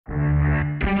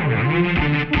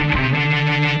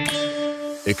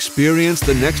Experience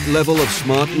the next level of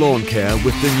smart lawn care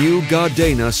with the new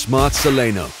Gardena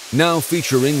SILENO, now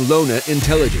featuring loaner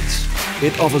intelligence.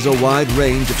 It offers a wide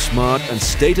range of smart and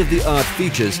state-of-the-art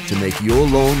features to make your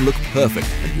lawn look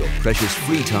perfect and your precious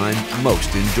free time most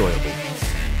enjoyable.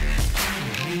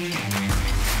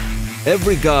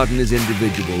 Every garden is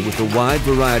individual with a wide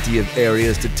variety of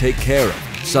areas to take care of.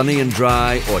 Sunny and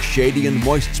dry or shady and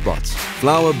moist spots,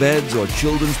 flower beds or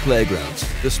children's playgrounds.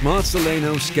 The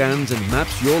SILENO scans and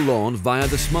maps your lawn via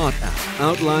the Smart app,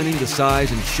 outlining the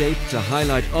size and shape to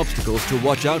highlight obstacles to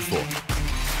watch out for.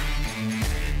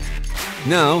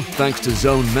 Now, thanks to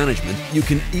zone management, you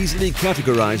can easily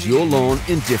categorize your lawn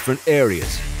in different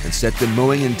areas and set the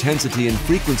mowing intensity and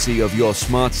frequency of your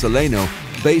SILENO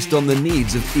based on the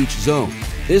needs of each zone.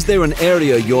 Is there an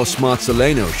area your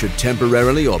SILENO should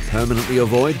temporarily or permanently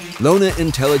avoid? Loaner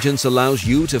Intelligence allows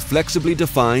you to flexibly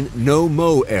define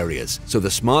no-mow areas, so the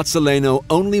SILENO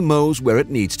only mows where it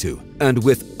needs to, and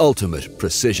with ultimate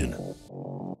precision.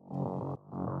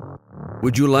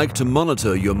 Would you like to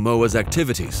monitor your mower's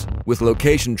activities? With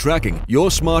location tracking,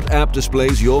 your Smart app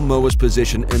displays your mower's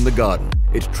position in the garden.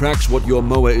 It tracks what your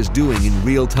mower is doing in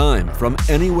real time from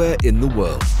anywhere in the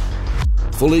world.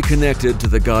 Fully connected to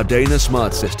the Gardena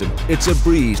Smart system, it's a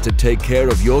breeze to take care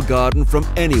of your garden from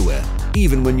anywhere,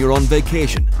 even when you're on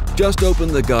vacation. Just open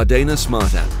the Gardena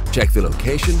Smart app, check the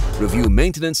location, review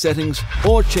maintenance settings,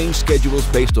 or change schedules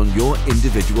based on your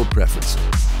individual preference.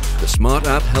 The Smart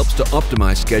app helps to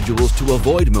optimize schedules to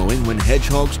avoid mowing when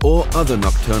hedgehogs or other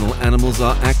nocturnal animals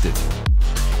are active.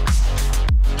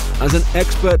 As an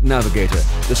expert navigator,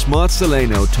 the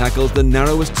SILENO tackles the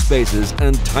narrowest spaces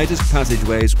and tightest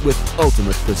passageways with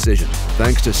ultimate precision.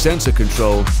 Thanks to sensor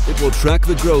control, it will track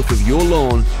the growth of your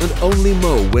lawn and only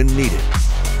mow when needed.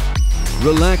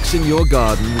 Relax in your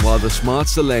garden while the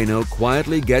SILENO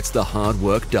quietly gets the hard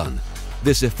work done.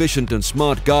 This efficient and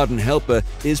smart garden helper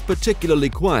is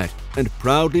particularly quiet and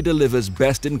proudly delivers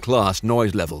best-in-class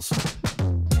noise levels.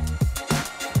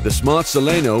 The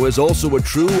SILENO is also a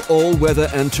true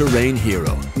all-weather and terrain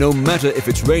hero. No matter if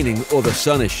it's raining or the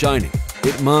sun is shining,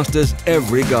 it masters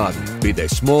every garden, be they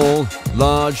small,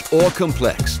 large, or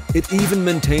complex. It even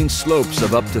maintains slopes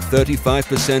of up to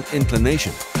 35%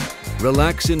 inclination.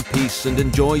 Relax in peace and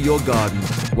enjoy your garden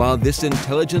while this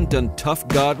intelligent and tough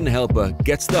garden helper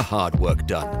gets the hard work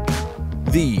done.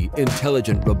 The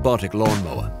intelligent robotic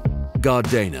lawnmower,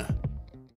 Gardena.